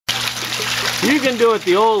You can do it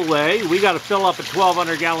the old way. We got to fill up a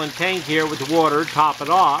 1,200-gallon tank here with water, top it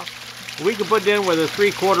off. We can put it in with a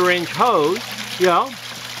 3/4 inch hose, you know,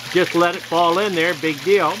 just let it fall in there, big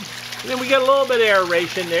deal. And then we get a little bit of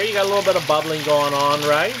aeration there. You got a little bit of bubbling going on,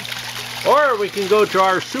 right? Or we can go to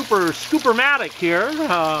our super scooper-matic here.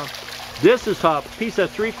 This is a piece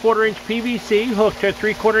of 3/4 inch PVC hooked to a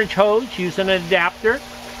 3/4 inch hose using an adapter.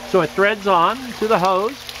 So it threads on to the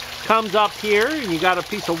hose, comes up here, and you got a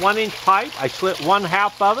piece of 1 inch pipe. I slit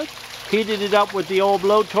 1/2 of it, heated it up with the old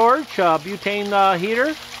blowtorch, butane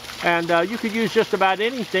heater. And you could use just about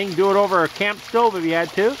anything. Do it over a camp stove if you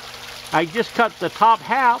had to. I just cut the top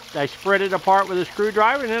half. I spread it apart with a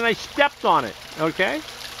screwdriver, and then I stepped on it, okay?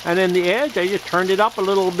 And then the edge, I just turned it up a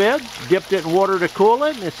little bit, dipped it in water to cool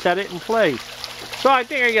it, and set it in place. So I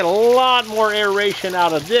think I get a lot more aeration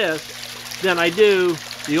out of this than I do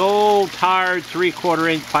the old tired 3/4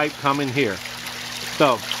 inch pipe coming here.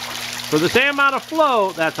 So, for the same amount of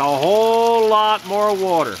flow, that's a whole lot more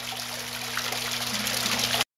water.